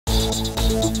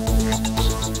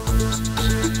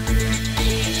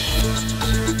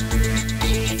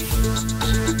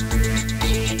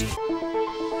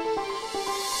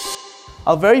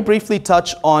I'll very briefly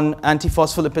touch on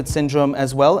antiphospholipid syndrome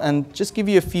as well and just give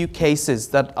you a few cases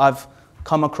that I've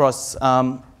come across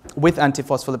with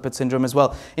antiphospholipid syndrome as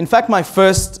well. In fact, my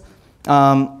first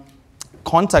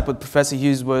contact with Professor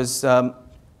Hughes was, I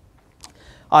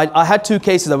had two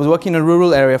cases. I was working in a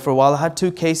rural area for a while. I had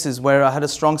two cases where I had a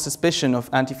strong suspicion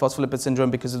of antiphospholipid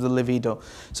syndrome because of the libido.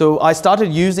 So I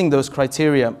started using those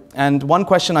criteria. And one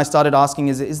question I started asking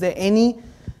is there any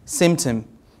symptom,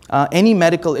 any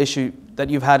medical issue that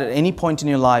you've had at any point in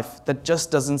your life that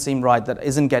just doesn't seem right, that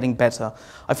isn't getting better?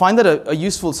 I find that a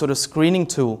useful sort of screening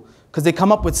tool because they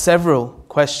come up with several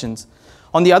questions.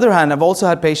 On the other hand, I've also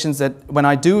had patients that when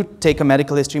I do take a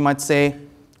medical history might say,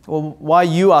 well, why are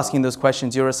you asking those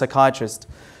questions? You're a psychiatrist.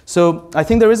 So I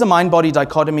think there is a mind-body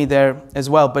dichotomy there as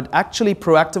well, but actually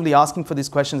proactively asking for these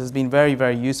questions has been very,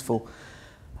 very useful.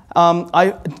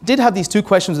 I did have these two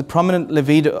questions with prominent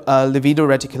libido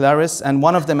reticularis, and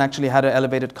one of them actually had an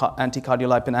elevated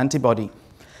anticardiolipin antibody. And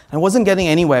I wasn't getting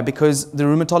anywhere because the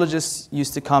rheumatologist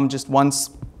used to come just once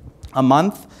a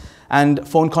month, and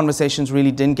phone conversations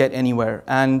really didn't get anywhere.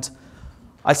 And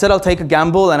I said I'll take a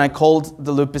gamble, and I called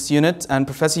the lupus unit, and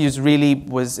Professor Hughes really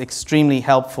was extremely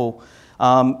helpful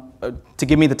to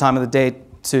give me the time of the day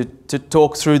to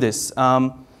talk through this.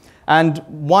 And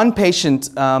one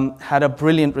patient had a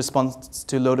brilliant response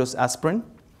to low-dose aspirin.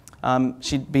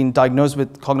 She'd been diagnosed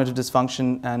with cognitive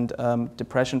dysfunction and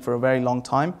depression for a very long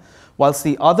time, whilst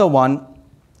the other one,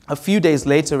 a few days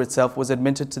later itself, was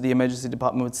admitted to the emergency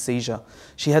department with seizure.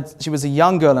 She was a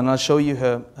young girl, and I'll show you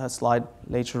her slide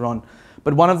later on.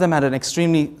 But one of them had an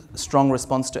extremely strong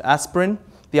response to aspirin.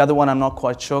 The other one I'm not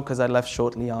quite sure because I left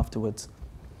shortly afterwards.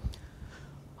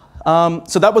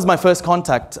 So that was my first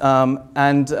contact,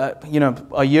 and you know,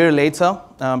 a year later,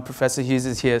 Professor Hughes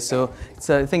is here. So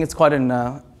I think it's quite an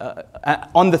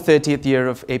on the 30th year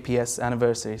of APS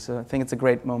anniversary. So I think it's a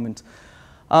great moment.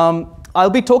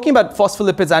 I'll be talking about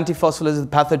phospholipids, antiphospholism,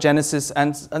 pathogenesis,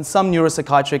 and some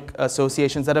neuropsychiatric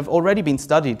associations that have already been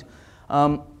studied.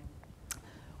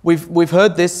 We've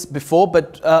heard this before,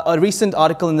 but a recent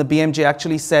article in the BMJ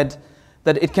actually said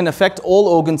that it can affect all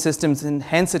organ systems, and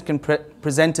hence it can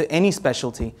present to any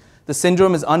specialty. The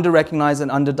syndrome is under-recognized and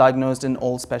under-diagnosed in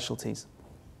all specialties.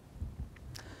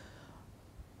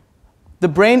 The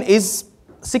brain is,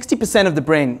 60% of the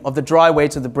brain, of the dry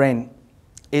weight of the brain,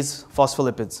 is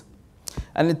phospholipids.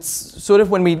 And it's sort of,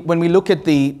 when we look at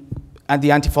the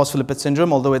antiphospholipid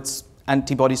syndrome, although it's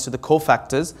antibodies to the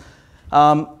cofactors,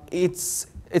 it's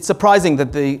surprising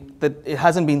that it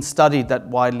hasn't been studied that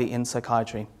widely in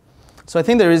psychiatry. So I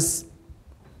think there is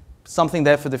something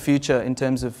there for the future in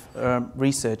terms of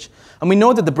research. And we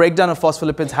know that the breakdown of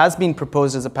phospholipids has been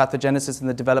proposed as a pathogenesis in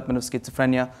the development of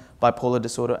schizophrenia, bipolar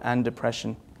disorder, and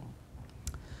depression.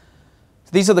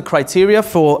 So these are the criteria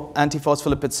for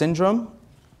antiphospholipid syndrome.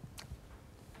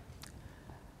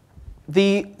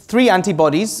 The three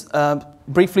antibodies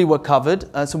briefly were covered.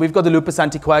 So we've got the lupus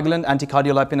anticoagulant,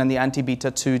 anticardiolipin, and the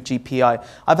anti-beta-2 GPI.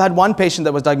 I've had one patient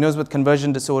that was diagnosed with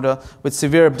conversion disorder with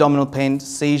severe abdominal pain,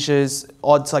 seizures,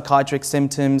 odd psychiatric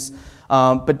symptoms,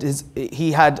 but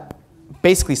he had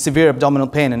basically severe abdominal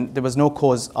pain, and there was no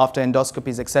cause after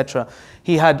endoscopies, etc.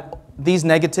 He had these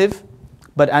negative,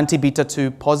 but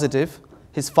anti-beta-2 positive.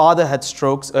 His father had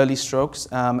strokes, early strokes,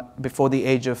 before the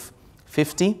age of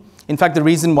 50. In fact, the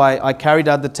reason why I carried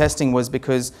out the testing was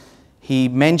because he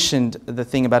mentioned the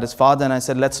thing about his father, and I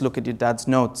said, let's look at your dad's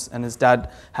notes. And his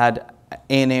dad had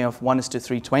ANA of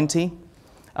 1:320,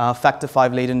 factor V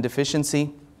latent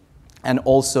deficiency, and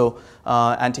also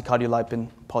anticardiolipin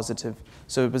positive.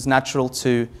 So it was natural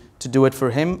to do it for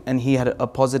him, and he had a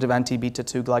positive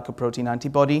anti-beta-2 glycoprotein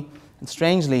antibody. And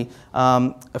strangely,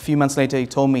 a few months later, he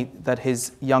told me that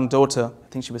his young daughter, I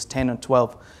think she was 10 or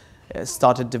 12,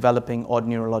 started developing odd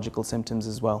neurological symptoms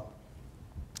as well.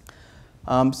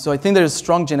 So I think there's a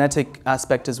strong genetic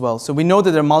aspect as well. So we know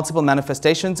that there are multiple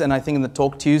manifestations, and I think in the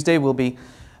talk Tuesday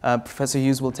Professor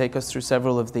Hughes will take us through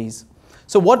several of these.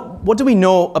 So what do we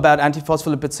know about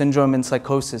antiphospholipid syndrome in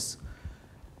psychosis?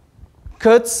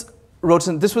 Kurtz wrote,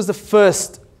 this was the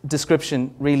first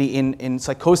description really in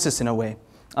psychosis in a way,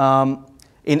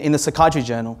 in the Psychiatry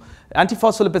journal.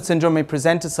 Antiphospholipid syndrome may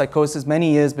present as psychosis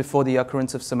many years before the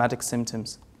occurrence of somatic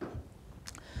symptoms.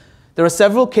 There are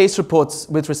several case reports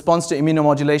with response to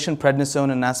immunomodulation, prednisone,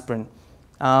 and aspirin.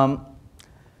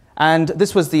 And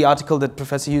this was the article that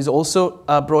Professor Hughes also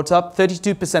brought up.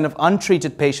 32% of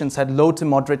untreated patients had low to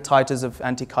moderate titers of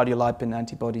anticardiolipin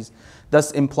antibodies,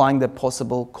 thus implying their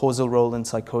possible causal role in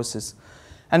psychosis.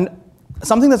 And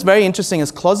something that's very interesting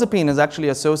is clozapine is actually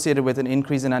associated with an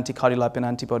increase in anticardiolipin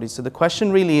antibodies. So the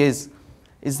question really is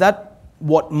that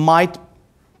what might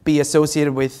be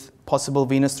associated with possible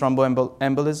venous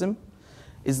thromboembolism?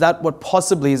 Is that what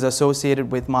possibly is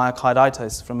associated with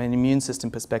myocarditis from an immune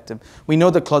system perspective? We know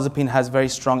that clozapine has very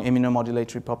strong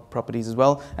immunomodulatory properties as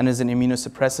well, and is an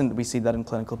immunosuppressant. We see that in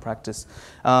clinical practice.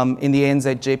 In the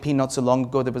ANZ-JP not so long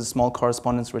ago, there was a small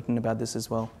correspondence written about this as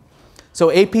well. So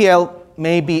APL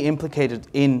may be implicated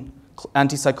in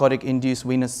antipsychotic-induced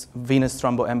venous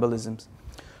thromboembolisms.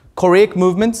 Choreic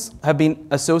movements have been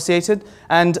associated,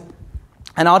 and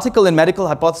an article in Medical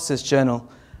Hypothesis Journal,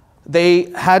 they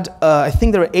had, I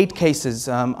think there are 8 cases,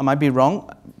 I might be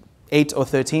wrong, 8 or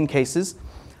 13 cases,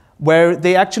 where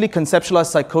they actually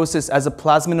conceptualized psychosis as a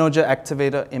plasminogen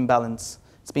activator imbalance.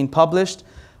 It's been published,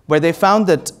 where they found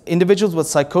that individuals with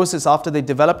psychosis after they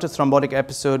developed a thrombotic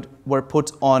episode were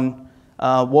put on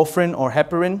warfarin or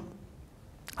heparin,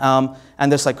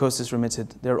 and their psychosis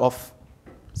remitted. They're off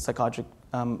psychiatric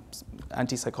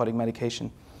antipsychotic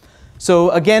medication. So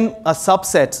again, a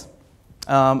subset,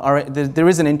 there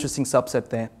is an interesting subset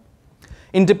there.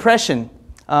 In depression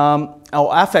or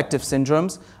affective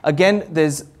syndromes, again,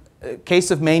 there's a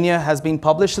case of mania has been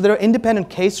published. So there are independent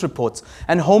case reports,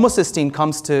 and homocysteine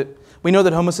comes to, we know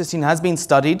that homocysteine has been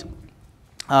studied.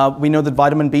 We know that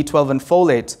vitamin B12 and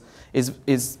folate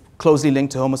is closely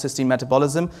linked to homocysteine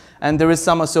metabolism, and there is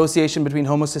some association between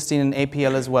homocysteine and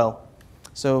APL as well.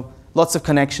 So lots of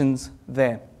connections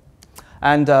there.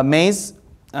 And Mays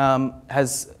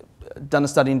has done a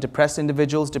study in depressed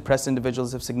individuals. Depressed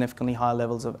individuals have significantly higher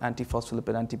levels of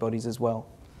antiphospholipid antibodies as well.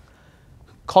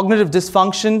 Cognitive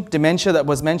dysfunction, dementia that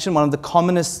was mentioned, one of the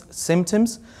commonest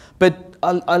symptoms. But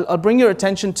I'll bring your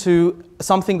attention to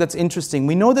something that's interesting.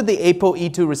 We know that the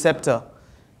ApoE2 receptor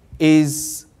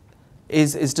is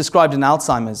described in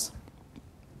Alzheimer's.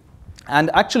 And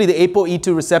actually the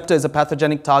ApoE2 receptor is a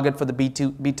pathogenic target for the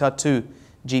beta-2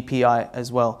 GPI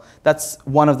as well. That's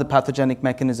one of the pathogenic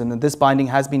mechanisms, and this binding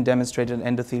has been demonstrated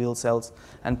in endothelial cells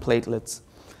and platelets.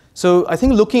 So I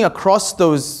think looking across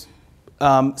those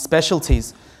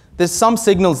specialties, there's some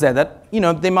signals there that,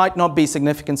 they might not be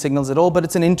significant signals at all, but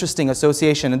it's an interesting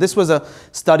association. And this was a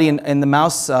study in the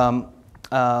mouse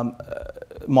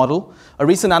model. A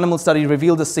recent animal study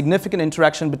revealed a significant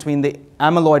interaction between the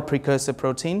amyloid precursor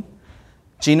protein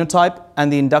genotype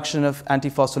and the induction of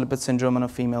antiphospholipid syndrome on a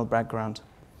female background.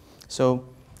 So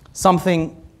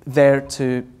something there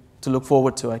to look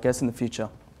forward to, I guess, in the future.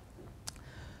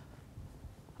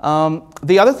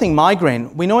 The other thing,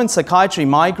 migraine. We know in psychiatry,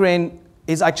 migraine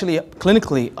is actually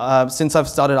clinically, since I've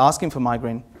started asking for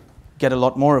migraine, get a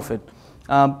lot more of it.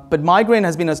 But migraine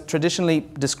has been traditionally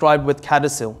described with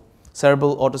CADASIL,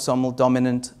 cerebral autosomal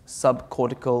dominant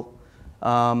subcortical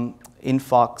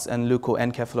infarcts and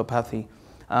leukoencephalopathy.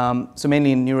 So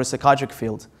mainly in neuropsychiatric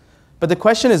field. But the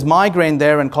question is migraine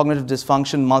there and cognitive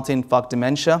dysfunction, multi-infarct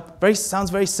dementia.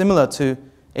 Sounds very similar to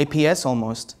APS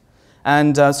almost.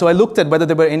 And so I looked at whether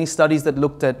there were any studies that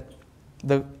looked at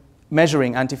the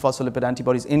measuring antiphospholipid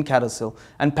antibodies in CADASIL.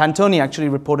 And Pantoni actually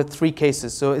reported 3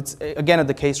 cases. So it's, again, at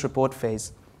the case report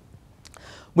phase.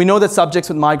 We know that subjects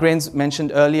with migraines,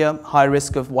 mentioned earlier, high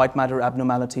risk of white matter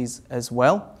abnormalities as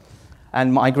well.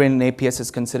 And migraine in APS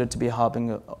is considered to be a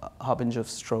harbinger of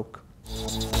stroke.